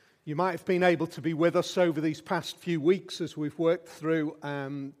You might have been able to be with us over these past few weeks as we've worked through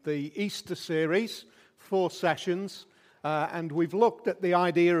the Easter series, 4 sessions, and we've looked at the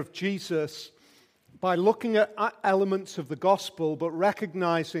idea of Jesus by looking at elements of the gospel, but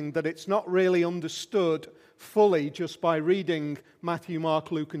recognizing that it's not really understood fully just by reading Matthew,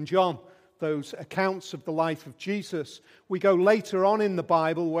 Mark, Luke, and John, those accounts of the life of Jesus. We go later on in the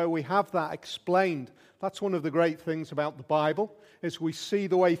Bible where we have that explained. That's one of the great things about the Bible, is we see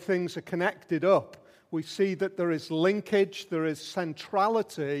the way things are connected up. We see that there is linkage, there is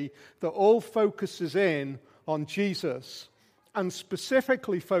centrality that all focuses in on Jesus and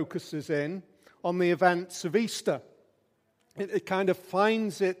specifically focuses in on the events of Easter. It kind of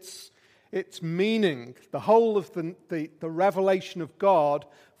finds its meaning. The whole of the revelation of God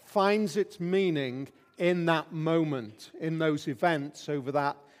finds its meaning in that moment, in those events over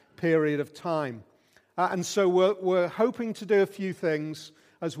that period of time. And so we're hoping to do a few things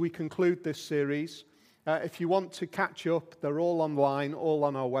as we conclude this series. If you want to catch up, they're all online, all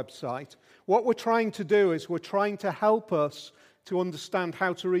on our website. What we're trying to do is we're trying to help us to understand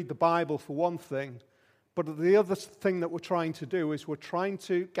how to read the Bible for one thing. But the other thing that we're trying to do is we're trying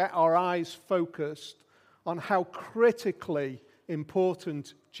to get our eyes focused on how critically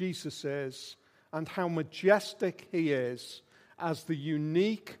important Jesus is and how majestic he is as the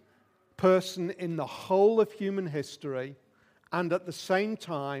unique person in the whole of human history, and at the same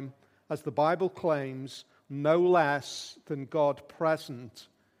time, as the Bible claims, no less than God present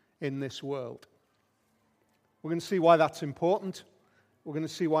in this world. We're going to see why that's important. We're going to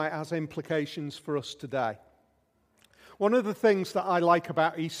see why it has implications for us today. One of the things that I like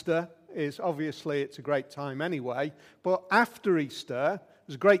about Easter is, obviously, it's a great time anyway, but after Easter,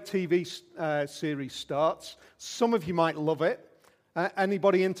 there's a great TV series starts. Some of you might love it.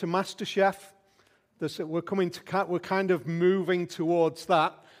 Anybody into MasterChef? We're kind of moving towards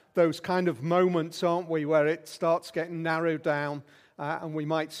those kind of moments, aren't we, where it starts getting narrowed down, and we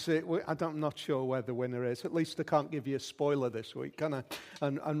might see. I'm not sure where the winner is. At least I can't give you a spoiler this week, can I?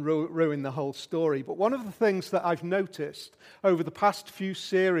 And ruin the whole story. But one of the things that I've noticed over the past few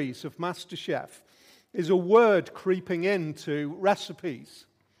series of MasterChef is a word creeping into recipes.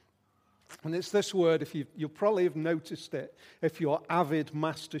 And it's this word, you'll probably have noticed it if you're avid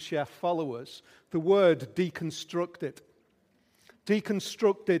MasterChef followers, the word deconstructed.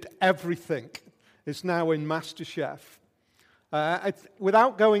 Deconstructed everything is now in MasterChef.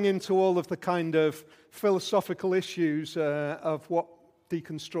 Without going into all of the kind of philosophical issues of what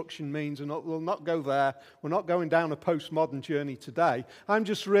deconstruction means, and we'll not go there. We're not going down a postmodern journey today. I'm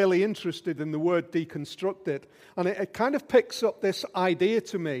just really interested in the word deconstructed. And it kind of picks up this idea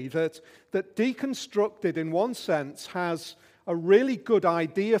to me that deconstructed, in one sense, has a really good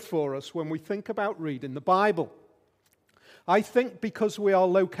idea for us when we think about reading the Bible. I think because we are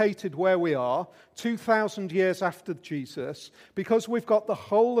located where we are, 2,000 years after Jesus, because we've got the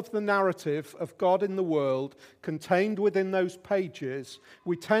whole of the narrative of God in the world contained within those pages,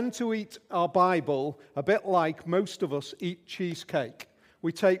 we tend to eat our Bible a bit like most of us eat cheesecake.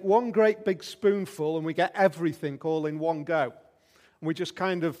 We take one great big spoonful and we get everything all in one go. And we just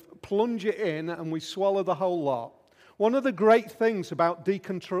kind of plunge it in and we swallow the whole lot. One of the great things about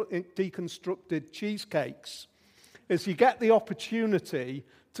deconstructed cheesecakes is you get the opportunity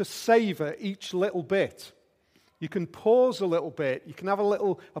to savor each little bit. You can pause a little bit. You can have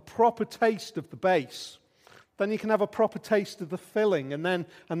a proper taste of the base. Then you can have a proper taste of the filling and then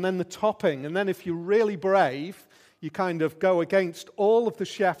the topping. And then if you're really brave, you kind of go against all of the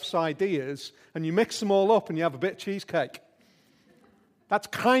chef's ideas and you mix them all up and you have a bit of cheesecake. That's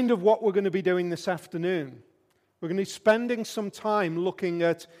kind of what we're going to be doing this afternoon. We're going to be spending some time looking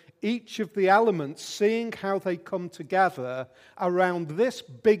at each of the elements, seeing how they come together around this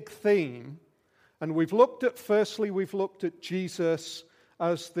big theme. And we've looked at Jesus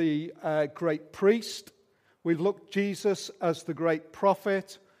as the great priest. We've looked at Jesus as the great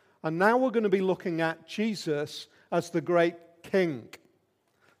prophet. And now we're going to be looking at Jesus as the great king.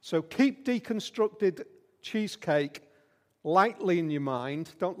 So keep deconstructed cheesecake lightly in your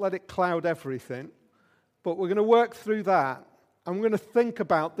mind. Don't let it cloud everything. But we're going to work through that. And we're going to think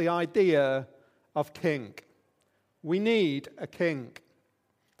about the idea of king. We need a king.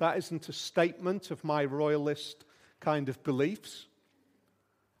 That isn't a statement of my royalist kind of beliefs.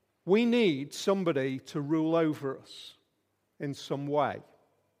 We need somebody to rule over us in some way.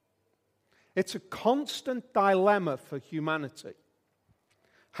 It's a constant dilemma for humanity.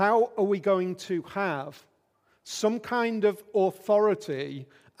 How are we going to have some kind of authority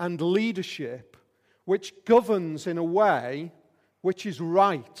and leadership which governs in a way which is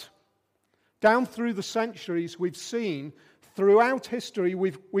right? Down through the centuries, we've seen throughout history,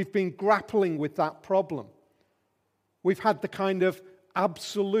 we've been grappling with that problem. We've had the kind of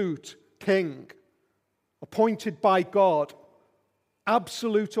absolute king, appointed by God,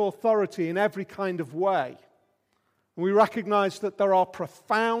 absolute authority in every kind of way. And we recognize that there are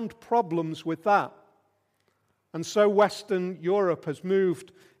profound problems with that. And so Western Europe has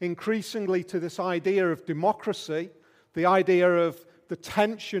moved increasingly to this idea of democracy, the idea of the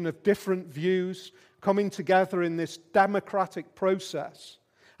tension of different views coming together in this democratic process.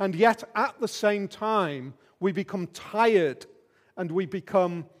 And yet, at the same time, we become tired and we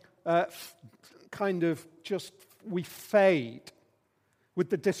become we fade with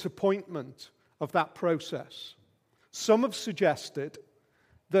the disappointment of that process. Some have suggested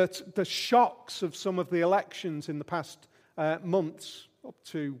that the shocks of some of the elections in the past months, up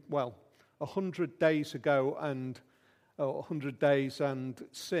to, 100 days ago and 100 days and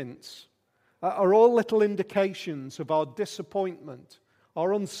since, are all little indications of our disappointment,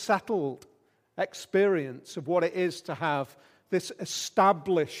 our unsettled experience of what it is to have this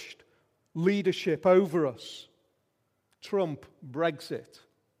established leadership over us. Trump, Brexit,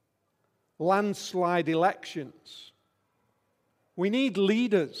 landslide elections. We need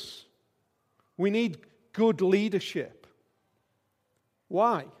leaders. We need good leadership.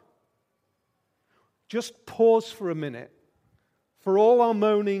 Why? Just pause for a minute. For all our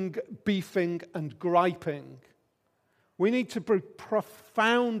moaning, beefing, and griping, we need to be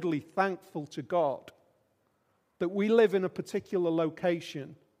profoundly thankful to God that we live in a particular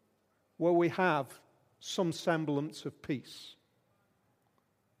location where we have some semblance of peace,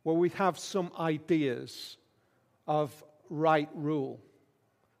 where we have some ideas of right rule.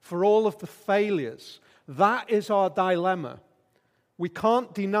 For all of the failures, that is our dilemma. We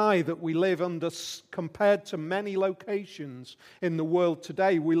can't deny that we live compared to many locations in the world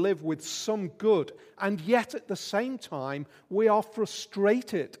today, we live with some good, and yet at the same time, we are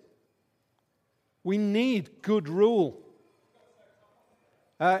frustrated. We need good rule.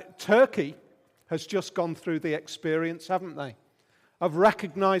 Turkey has just gone through the experience, haven't they, of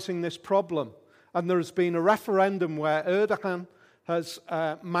recognizing this problem. And there has been a referendum where Erdogan has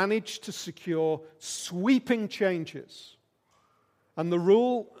managed to secure sweeping changes. And the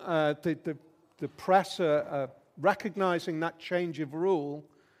rule, the press are recognizing that change of rule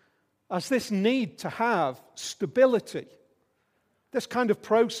as this need to have stability. This kind of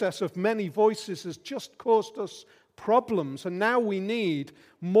process of many voices has just caused us problems, and now we need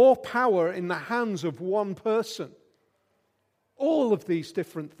more power in the hands of one person. All of these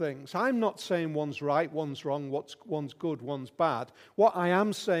different things. I'm not saying one's right, one's wrong, one's good, one's bad. What I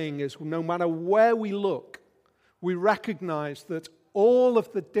am saying is no matter where we look, we recognize that all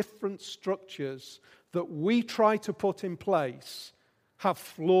of the different structures that we try to put in place have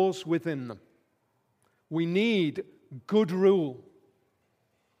flaws within them. We need good rule.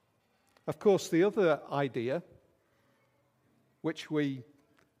 Of course, the other idea, which we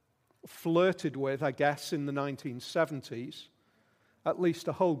flirted with, I guess, in the 1970s, at least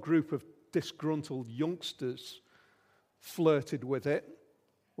a whole group of disgruntled youngsters flirted with it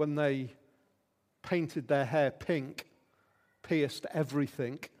when they painted their hair pink, pierced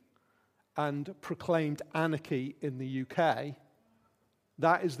everything, and proclaimed anarchy in the UK.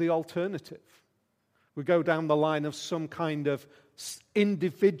 That is the alternative. We go down the line of some kind of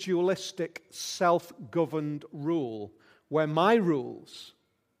individualistic, self-governed rule, where my rules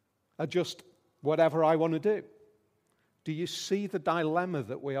are just whatever I want to do. Do you see the dilemma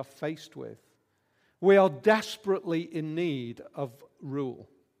that we are faced with? We are desperately in need of rule.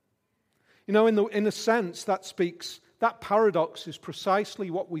 You know, in a sense, that paradox is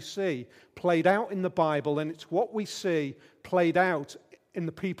precisely what we see played out in the Bible, and it's what we see played out in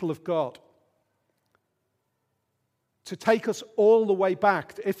the people of God. To take us all the way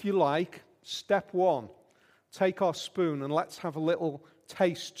back, if you like, step one, take our spoon and let's have a little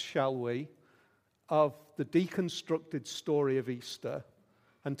taste, shall we, of the deconstructed story of Easter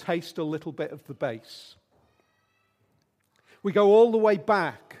and taste a little bit of the base. We go all the way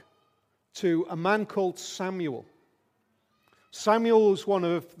back to a man called Samuel. Samuel was one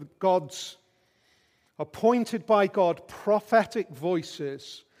of God's, appointed by God, prophetic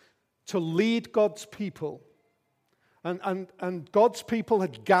voices to lead God's people. And God's people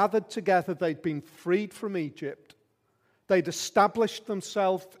had gathered together. They'd been freed from Egypt. They'd established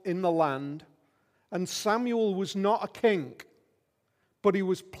themselves in the land. And Samuel was not a king, but he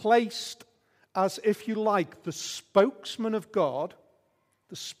was placed as, if you like, the spokesman of God,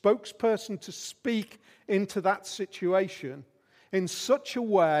 the spokesperson to speak into that situation in such a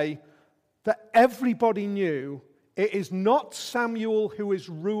way that everybody knew it is not Samuel who is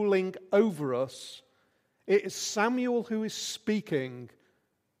ruling over us, It is Samuel who is speaking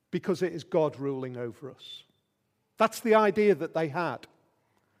because it is God ruling over us. That's the idea that they had.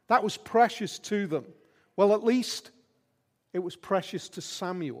 That was precious to them. Well, at least it was precious to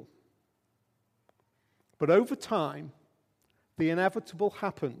Samuel. But over time, the inevitable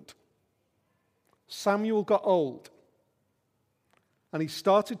happened. Samuel got old, and he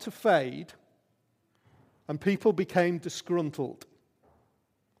started to fade, and people became disgruntled.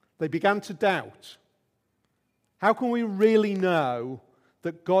 They began to doubt. How can we really know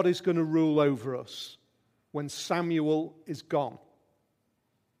that God is going to rule over us when Samuel is gone?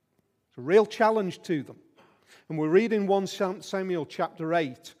 It's a real challenge to them. And we read in 1 Samuel chapter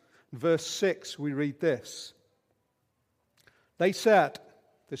 8, verse 6, we read this. They said,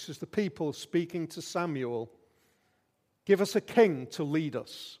 this is the people speaking to Samuel, "Give us a king to lead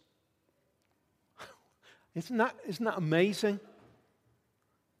us." Isn't that amazing?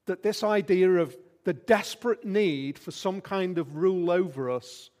 That this idea of the desperate need for some kind of rule over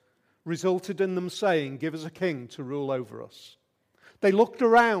us resulted in them saying, "Give us a king to rule over us." They looked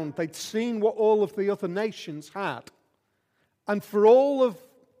around, they'd seen what all of the other nations had. And for all of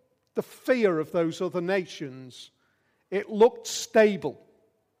the fear of those other nations, it looked stable.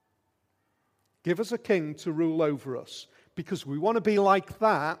 Give us a king to rule over us, because we want to be like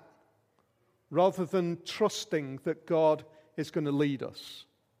that rather than trusting that God is going to lead us.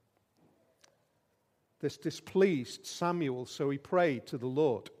 This displeased Samuel, so he prayed to the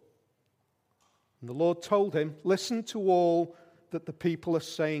Lord. And the Lord told him, "Listen to all that the people are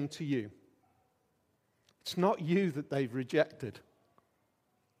saying to you. It's not you that they've rejected,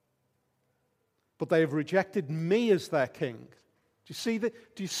 but they have rejected me as their king." Do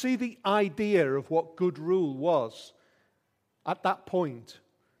you see the idea of what good rule was at that point?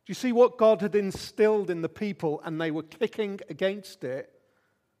 Do you see what God had instilled in the people, and they were kicking against it?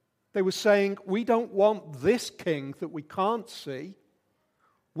 They were saying, "We don't want this king that we can't see.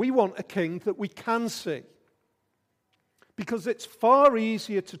 We want a king that we can see." Because it's far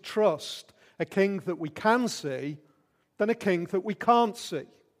easier to trust a king that we can see than a king that we can't see.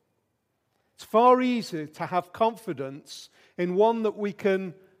 It's far easier to have confidence in one that we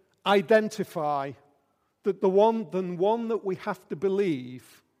can identify than one that we have to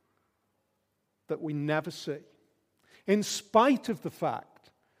believe that we never see. In spite of the fact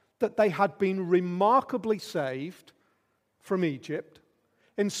that they had been remarkably saved from Egypt,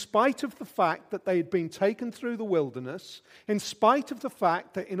 in spite of the fact that they had been taken through the wilderness, in spite of the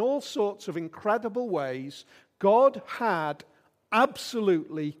fact that in all sorts of incredible ways, God had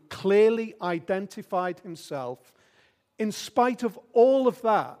absolutely clearly identified himself. In spite of all of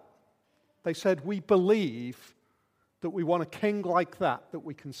that, they said, "We believe that we want a king like that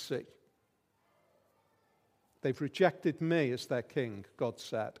we can see." They've rejected me as their king, God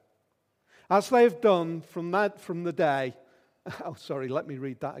said. As they have done from the day, let me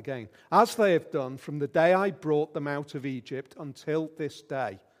read that again. As they have done from the day I brought them out of Egypt until this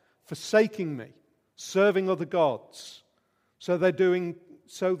day, forsaking me, serving other gods. So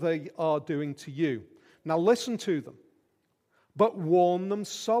they are doing to you. Now listen to them, but warn them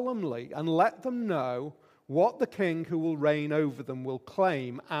solemnly and let them know what the king who will reign over them will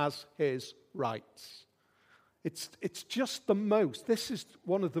claim as his rights. It's just this is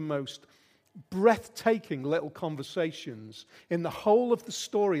one of the most breathtaking little conversations in the whole of the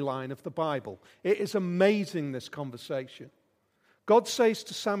storyline of the Bible. It is amazing, this conversation. God says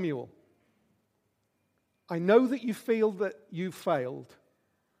to Samuel, "I know that you feel that you failed,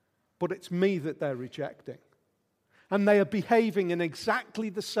 but it's me that they're rejecting. And they are behaving in exactly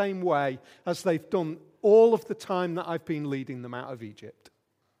the same way as they've done all of the time that I've been leading them out of Egypt.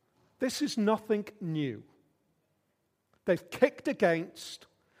 This is nothing new. They've kicked against.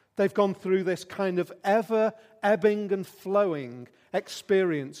 They've gone through this kind of ever ebbing and flowing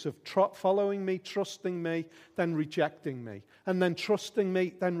experience of following me, trusting me, then rejecting me, and then trusting me,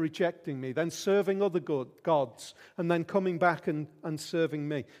 then rejecting me, then serving other gods, and then coming back and serving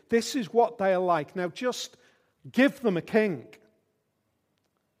me. This is what they are like. Now just give them a king.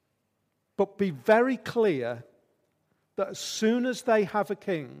 But be very clear that as soon as they have a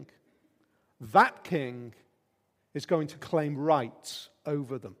king, that king is going to claim rights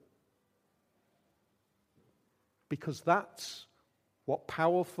over them. Because that's what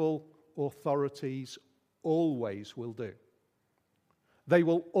powerful authorities always will do. They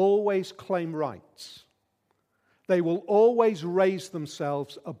will always claim rights. They will always raise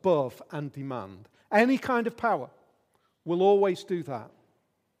themselves above and demand. Any kind of power will always do that.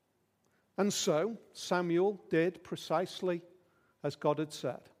 And so Samuel did precisely as God had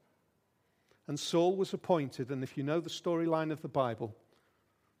said. And Saul was appointed, and if you know the storyline of the Bible,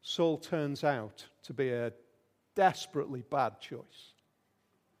 Saul turns out to be a desperately bad choice.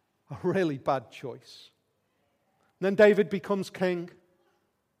 A really bad choice. And then David becomes king.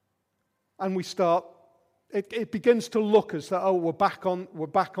 And it begins to look as though, we're back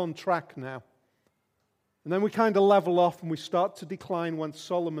on track now. And then we kind of level off and we start to decline when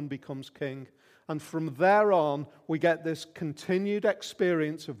Solomon becomes king. And from there on, we get this continued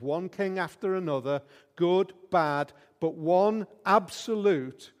experience of one king after another, good, bad, but one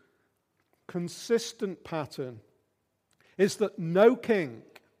absolute, consistent pattern is that no king,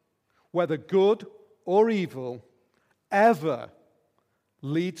 whether good or evil, ever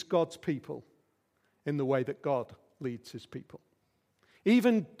leads God's people in the way that God leads his people.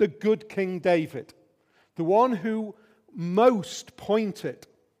 Even the good King David, the one who most pointed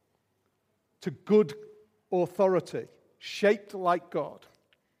to good authority, shaped like God,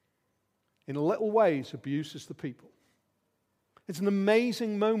 in little ways abuses the people. It's an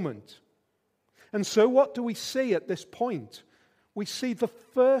amazing moment. And so what do we see at this point? We see the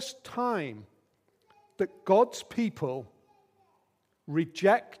first time that God's people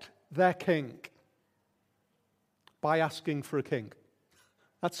reject their king by asking for a king.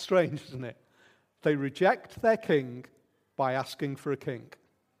 That's strange, isn't it? They reject their king by asking for a king.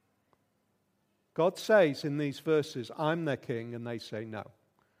 God says in these verses, I'm their king, and they say no.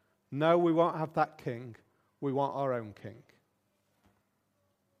 No, we won't have that king. We want our own king.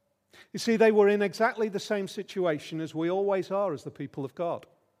 You see, they were in exactly the same situation as we always are as the people of God.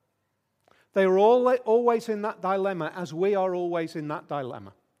 They were always in that dilemma as we are always in that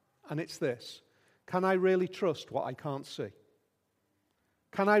dilemma. And it's this: can I really trust what I can't see?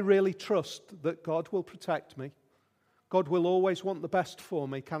 Can I really trust that God will protect me? God will always want the best for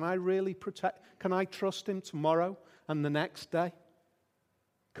me. Can I trust him tomorrow and the next day?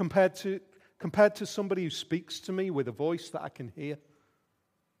 Compared to somebody who speaks to me with a voice that I can hear.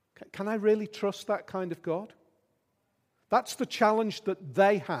 Can I really trust that kind of God? That's the challenge that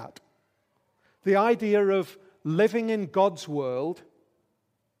they had. The idea of living in God's world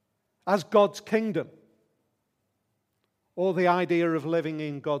as God's kingdom, or the idea of living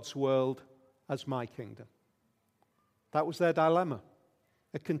in God's world as my kingdom. That was their dilemma.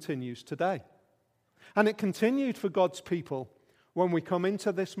 It continues today. And it continued for God's people when we come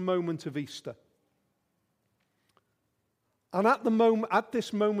into this moment of Easter. And at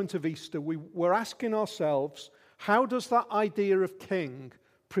this moment of Easter, we're asking ourselves, how does that idea of king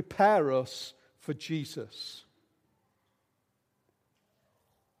prepare us for Jesus?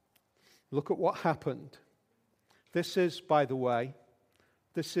 Look at what happened. This is, by the way,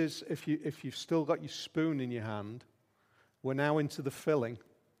 if you've still got your spoon in your hand, we're now into the filling,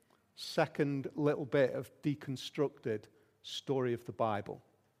 second little bit of deconstructed story of the Bible.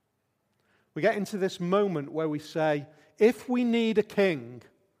 We get into this moment where we say, if we need a king,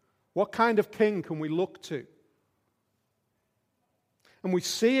 what kind of king can we look to? And we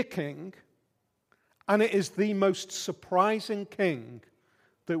see a king, and it is the most surprising king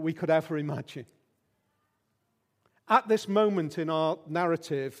that we could ever imagine. At this moment in our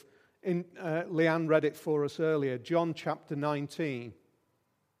narrative, Leanne read it for us earlier, John chapter 19,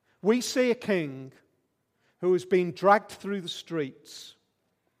 we see a king who has been dragged through the streets,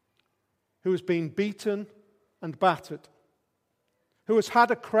 who has been beaten and battered, who has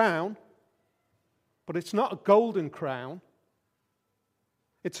had a crown, but it's not a golden crown.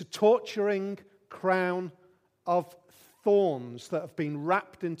 It's a torturing crown of thorns that have been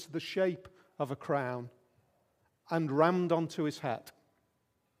wrapped into the shape of a crown and rammed onto his head.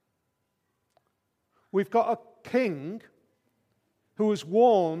 We've got a king who has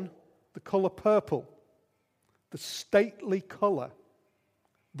worn the colour purple, the stately colour,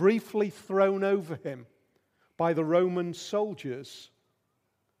 briefly thrown over him by the Roman soldiers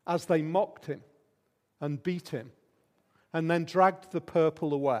as they mocked him and beat him, and then dragged the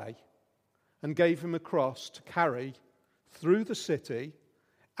purple away and gave him a cross to carry through the city,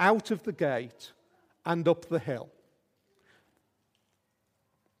 out of the gate, and up the hill.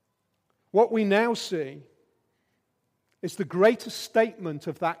 What we now see is the greatest statement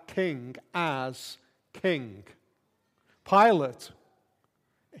of that king as king. Pilate,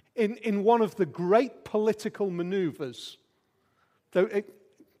 in one of the great political maneuvers,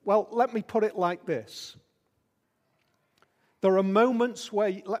 let me put it like this. There are moments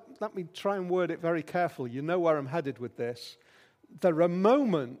where, let me try and word it very carefully. You know where I'm headed with this. There are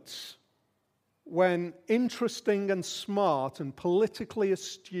moments when interesting and smart and politically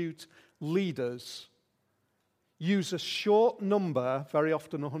astute leaders use a short number, very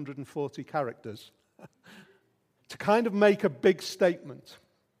often 140 characters, to kind of make a big statement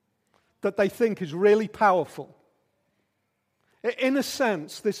that they think is really powerful. In a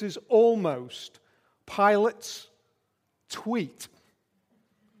sense, this is almost Pilate's tweet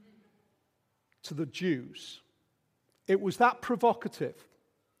to the Jews. It was that provocative.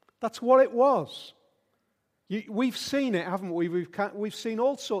 That's what it was. We've seen it, haven't we? We've seen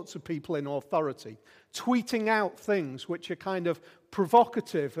all sorts of people in authority tweeting out things which are kind of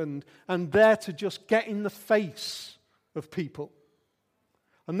provocative and there to just get in the face of people.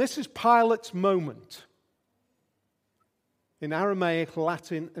 And this is Pilate's moment in Aramaic,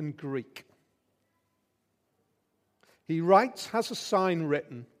 Latin, and Greek. He writes, has a sign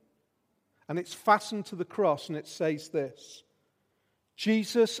written, and it's fastened to the cross, and it says this: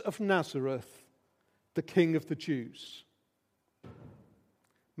 Jesus of Nazareth, the King of the Jews.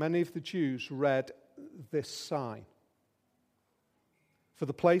 Many of the Jews read this sign. For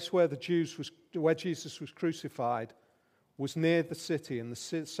the place where Jesus was crucified was near the city, and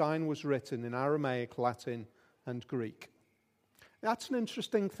the sign was written in Aramaic, Latin, and Greek. That's an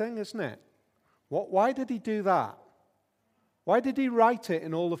interesting thing, isn't it? Why did he do that? Why did he write it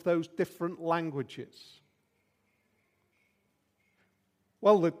in all of those different languages?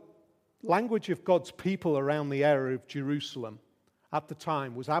 Well, the language of God's people around the area of Jerusalem at the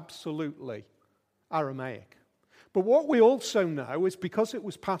time was absolutely Aramaic. But what we also know is because it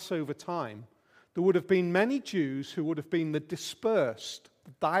was Passover time, there would have been many Jews who would have been the dispersed,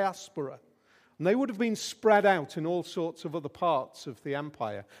 the diaspora. And they would have been spread out in all sorts of other parts of the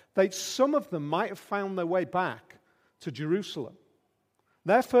empire. Some of them might have found their way back to Jerusalem.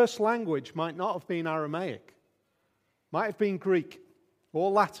 Their first language might not have been Aramaic. Might have been Greek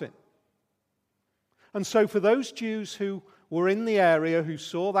or Latin. And so for those Jews who were in the area, who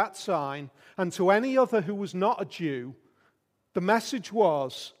saw that sign, and to any other who was not a Jew, the message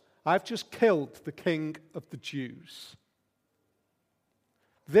was, I've just killed the King of the Jews.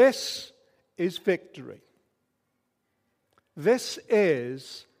 This is victory. This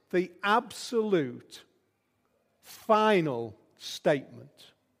is the absolute final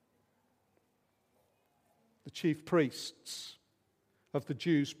statement. The chief priests of the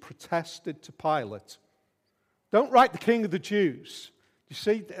Jews protested to Pilate, don't write the King of the Jews. You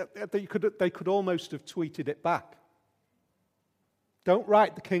see, they could almost have tweeted it back. Don't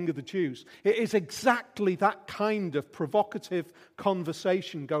write the King of the Jews. It is exactly that kind of provocative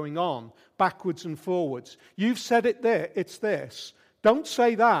conversation going on backwards and forwards. You've said it there, it's this. Don't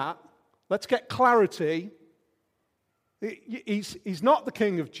say that. Let's get clarity. He's not the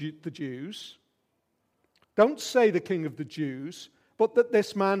King of the Jews. Don't say the King of the Jews, but that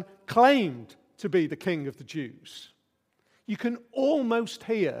this man claimed to be the King of the Jews. You can almost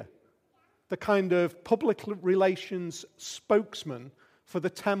hear the kind of public relations spokesman for the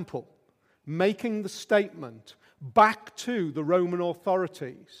temple making the statement back to the Roman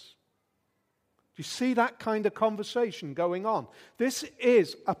authorities. Do you see that kind of conversation going on? This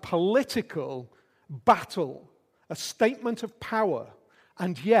is a political battle, a statement of power,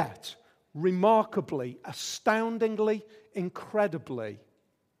 and yet, remarkably, astoundingly, incredibly,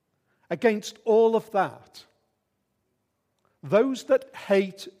 against all of that, those that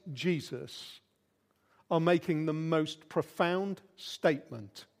hate Jesus are making the most profound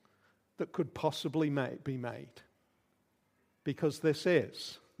statement that could possibly be made. Because this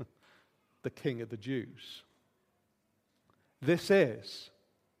is the King of the Jews. This is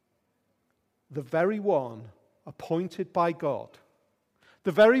the very one appointed by God.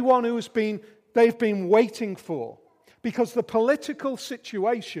 The very one who they've been waiting for. Because the political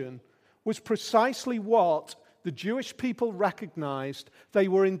situation was precisely what the Jewish people recognized. They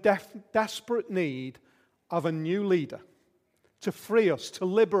were in desperate need of a new leader to free us, to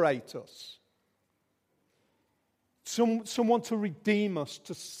liberate us. Someone to redeem us,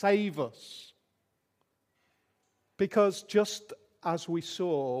 to save us. Because just as we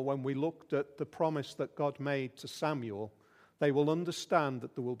saw when we looked at the promise that God made to Samuel, they will understand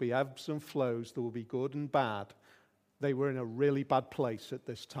that there will be ebbs and flows, there will be good and bad. They were in a really bad place at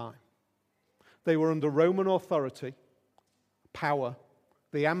this time. They were under Roman authority, power.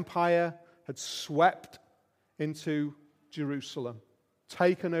 The empire had swept into Jerusalem,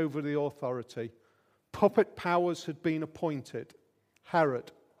 taken over the authority. Puppet powers had been appointed.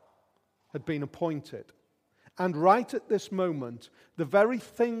 Herod had been appointed. And right at this moment, the very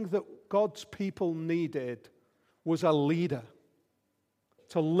thing that God's people needed was a leader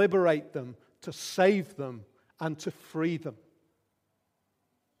to liberate them, to save them, and to free them.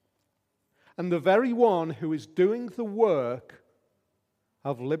 And the very one who is doing the work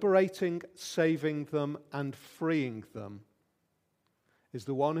of liberating, saving them, and freeing them is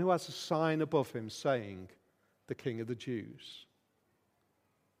the one who has a sign above him saying, the King of the Jews.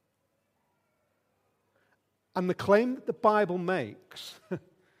 And the claim that the Bible makes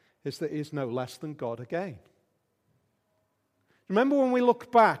is that he is no less than God again. Remember when we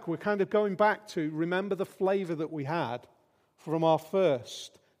look back, we're kind of going back to remember the flavor that we had from our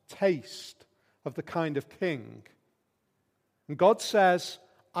first taste of the kind of king. And God says,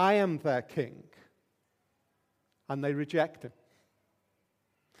 I am their king. And they reject him.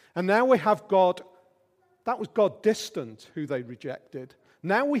 And now we have God, that was God distant who they rejected.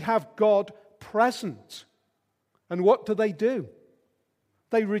 Now we have God present. And what do?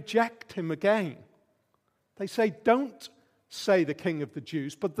 They reject him again. They say, don't say the King of the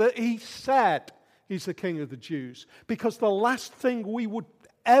Jews, but that he said he's the King of the Jews. Because the last thing we would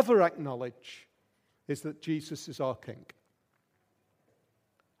ever acknowledge is that Jesus is our King.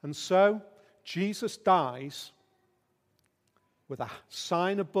 And so, Jesus dies with a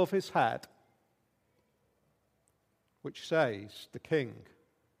sign above his head which says, the King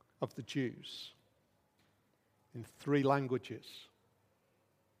of the Jews, in 3 languages.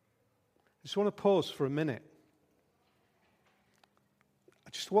 I just want to pause for a minute. I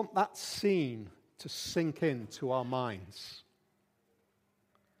just want that scene to sink into our minds.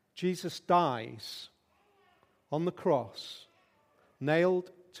 Jesus dies on the cross,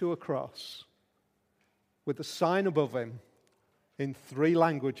 nailed to a cross, with a sign above him in 3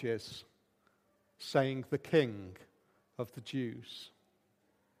 languages saying, the King of the Jews.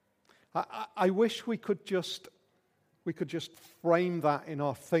 I wish we could just frame that in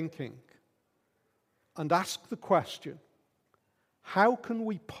our thinking and ask the question, how can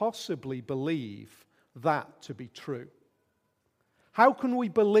we possibly believe that to be true? How can we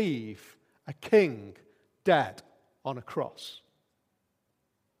believe a king dead on a cross?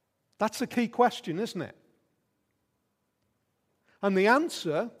 That's the key question, isn't it? And the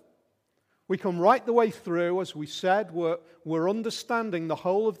answer, we come right the way through, as we said, we're understanding the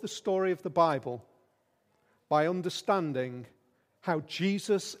whole of the story of the Bible by understanding how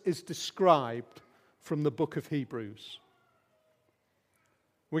Jesus is described from the book of Hebrews.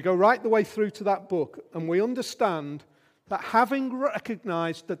 We go right the way through to that book, and we understand that having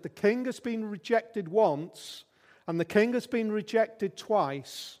recognized that the king has been rejected once and the king has been rejected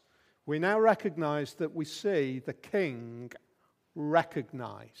twice, we now recognize that we see the king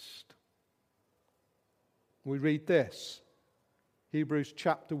recognized. We read this, Hebrews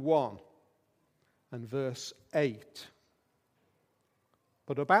chapter 1 and verse 8.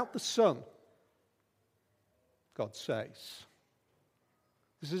 But about the Son, God says,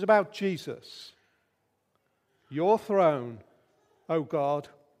 this is about Jesus. Your throne, O God,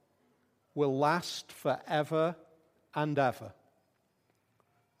 will last forever and ever.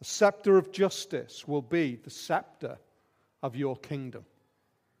 The scepter of justice will be the scepter of your kingdom.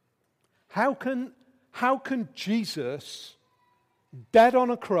 How can Jesus, dead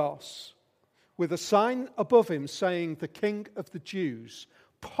on a cross, with a sign above him saying the King of the Jews,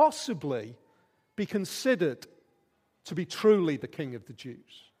 possibly be considered to be truly the King of the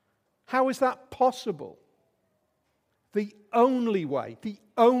Jews? How is that possible? The only way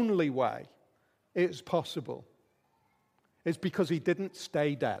it is possible is because he didn't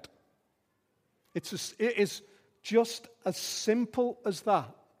stay dead. It is just as simple as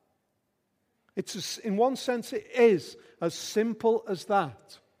that. In one sense, it is as simple as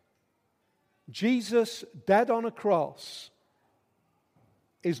that. Jesus, dead on a cross,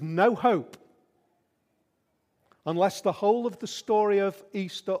 is no hope unless the whole of the story of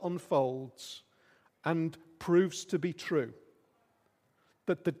Easter unfolds and proves to be true,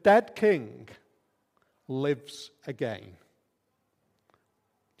 that the dead king lives again.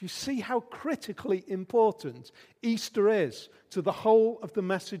 Do you see how critically important Easter is to the whole of the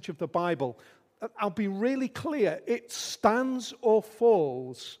message of the Bible? I'll be really clear. It stands or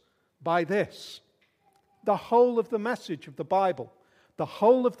falls by this. The whole of the message of the Bible, the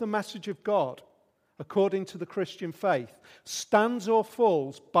whole of the message of God, according to the Christian faith, stands or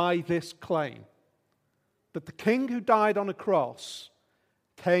falls by this claim, that the king who died on a cross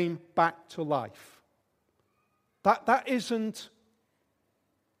came back to life. That isn't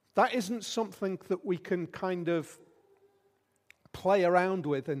something that we can kind of play around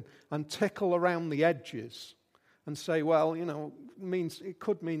with and tickle around the edges and say, well, it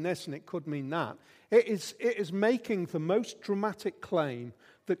could mean this and it could mean that. It is making the most dramatic claim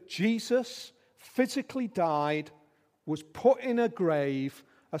that Jesus physically died, was put in a grave,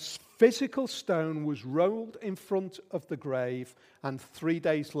 a physical stone was rolled in front of the grave, and 3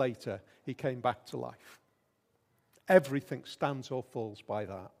 days later he came back to life. Everything stands or falls by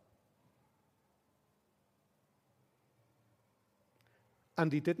that.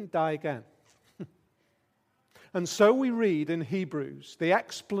 And he didn't die again. And so we read in Hebrews the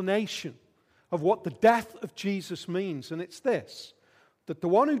explanation of what the death of Jesus means, and it's this, that the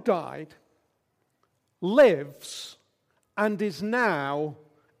one who died lives and is now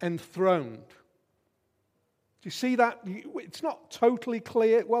enthroned. Do you see that? It's not totally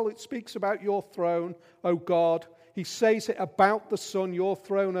clear. Well, it speaks about your throne, O God. He says it about the Son. Your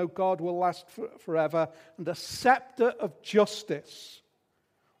throne, O God, will last forever. And the scepter of justice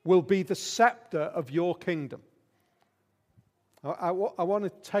will be the scepter of your kingdom. I want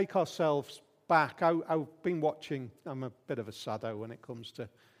to take ourselves back. I've been watching, I'm a bit of a saddo when it comes to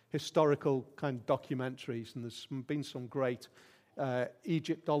historical kind of documentaries, and there's been some great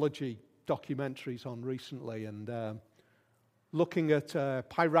Egyptology documentaries on recently, and looking at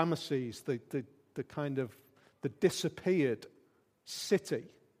Pi-Ramesses, the kind of the disappeared city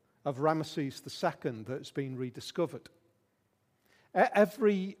of Ramesses II that's been rediscovered.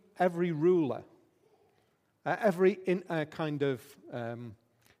 Every ruler, every kind of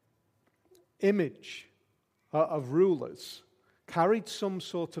image of rulers carried some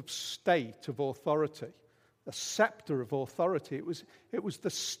sort of state of authority, a scepter of authority. It was the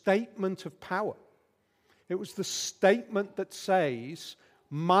statement of power. It was the statement that says,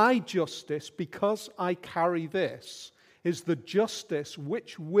 my justice, because I carry this, is the justice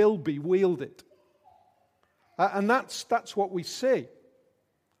which will be wielded. And that's what we see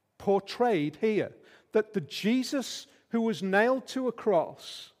portrayed here, that the Jesus who was nailed to a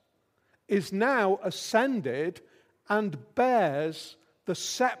cross is now ascended and bears the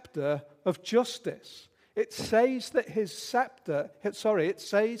scepter of justice. It says that his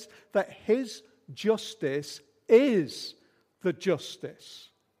justice is the justice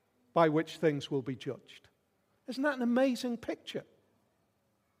by which things will be judged. Isn't that an amazing picture?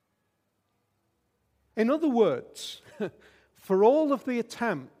 In other words, for all of the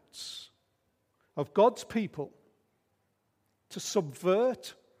attempts of God's people to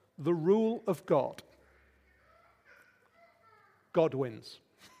subvert the rule of God, God wins.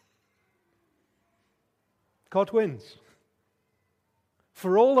 God wins.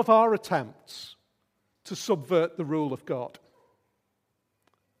 For all of our attempts to subvert the rule of God,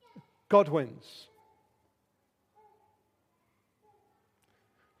 God wins.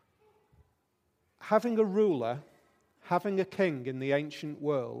 Having a ruler, having a king in the ancient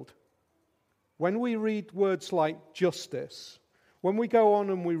world, when we read words like justice, when we go on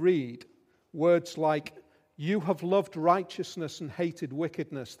and we read words like, you have loved righteousness and hated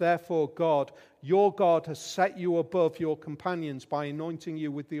wickedness, therefore God, your God, has set you above your companions by anointing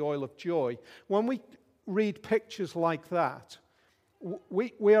you with the oil of joy. When we read pictures like that,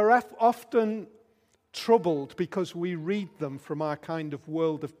 we are often troubled because we read them from our kind of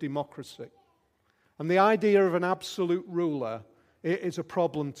world of democracy. And the idea of an absolute ruler is a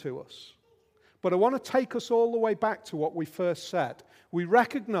problem to us. But I want to take us all the way back to what we first said. We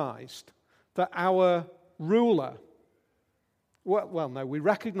recognized that our ruler, we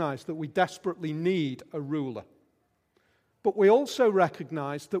recognized that we desperately need a ruler. But we also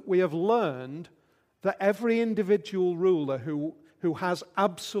recognized that we have learned that every individual ruler who has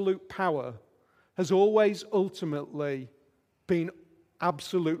absolute power has always ultimately been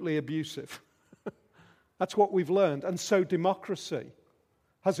absolutely abusive. That's what we've learned. And so democracy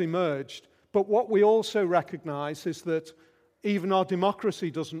has emerged. But what we also recognize is that even our democracy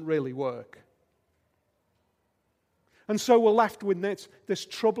doesn't really work. And so we're left with this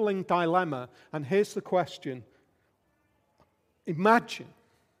troubling dilemma. And here's the question. Imagine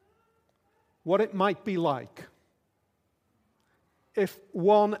what it might be like if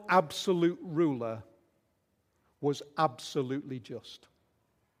one absolute ruler was absolutely just.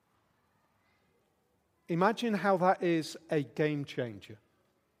 Imagine how that is a game changer.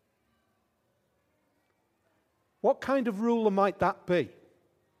 What kind of ruler might that be?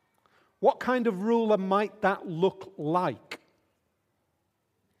 What kind of ruler might that look like?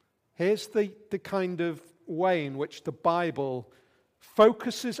 Here's the kind of way in which the Bible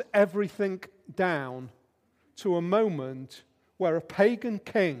focuses everything down to a moment where a pagan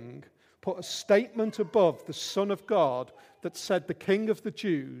king put a statement above the Son of God that said the King of the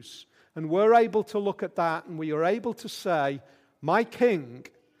Jews, and we're able to look at that and we are able to say, my king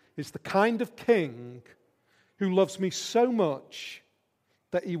is the kind of king who loves me so much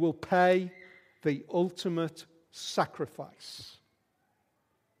that he will pay the ultimate sacrifice.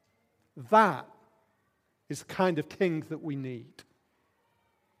 That is the kind of king that we need.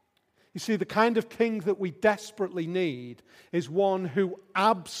 You see, the kind of king that we desperately need is one who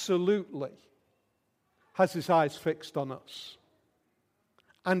absolutely has his eyes fixed on us.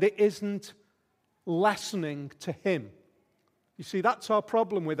 And it isn't lessening to him. You see, that's our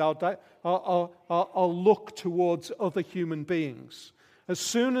problem with our look towards other human beings. As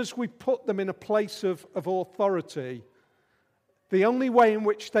soon as we put them in a place of authority, the only way in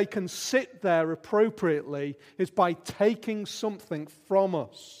which they can sit there appropriately is by taking something from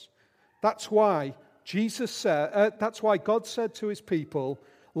us. That's why that's why God said to his people,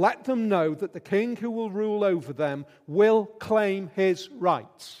 let them know that the king who will rule over them will claim his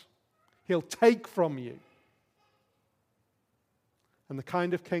rights. He'll take from you. And the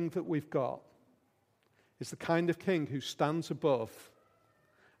kind of king that we've got is the kind of king who stands above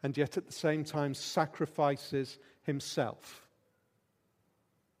and yet at the same time sacrifices himself,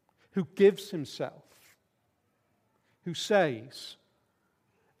 who gives himself, who says,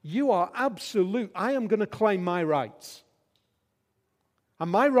 you are absolute, I am going to claim my rights.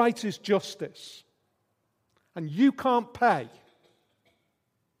 And my right is justice. And you can't pay.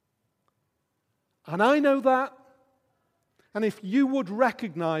 And I know that. And if you would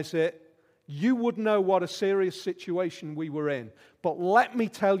recognize it, you would know what a serious situation we were in. But let me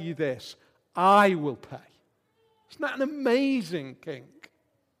tell you this, I will pay. Isn't that an amazing king?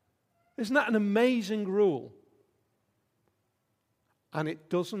 Isn't that an amazing rule? And it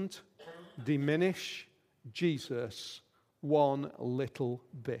doesn't diminish Jesus one little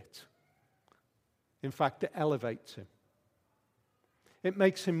bit. In fact, it elevates him. It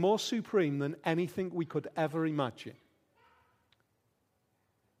makes him more supreme than anything we could ever imagine.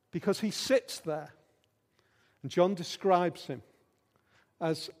 Because he sits there, and John describes him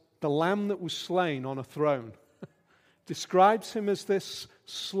as the lamb that was slain on a throne. Describes him as this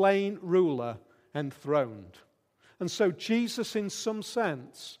slain ruler enthroned. And so Jesus, in some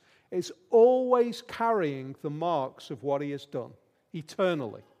sense, is always carrying the marks of what he has done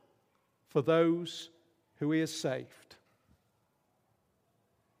eternally for those who he has saved.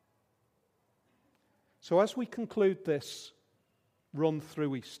 So as we conclude this run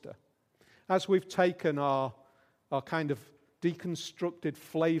through Easter, as we've taken our kind of deconstructed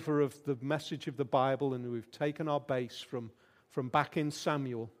flavor of the message of the Bible and we've taken our base from back in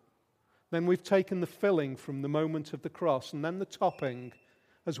Samuel, then we've taken the filling from the moment of the cross and then the topping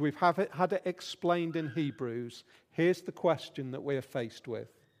as we've had it explained in Hebrews. Here's the question that we are faced with.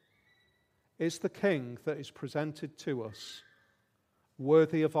 Is the king that is presented to us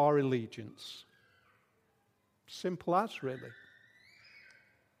worthy of our allegiance? Simple as, really.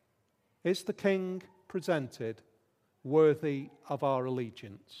 Is the king presented worthy of our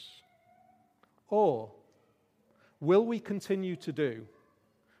allegiance? Or will we continue to do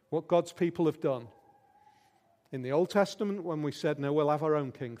what God's people have done? In the Old Testament, when we said, no, we'll have our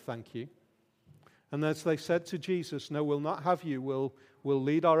own king, thank you. And as they said to Jesus, no, we'll not have you, we'll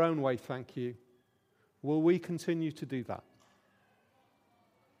lead our own way, thank you. Will we continue to do that?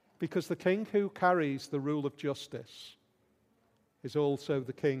 Because the king who carries the rule of justice is also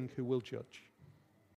the king who will judge.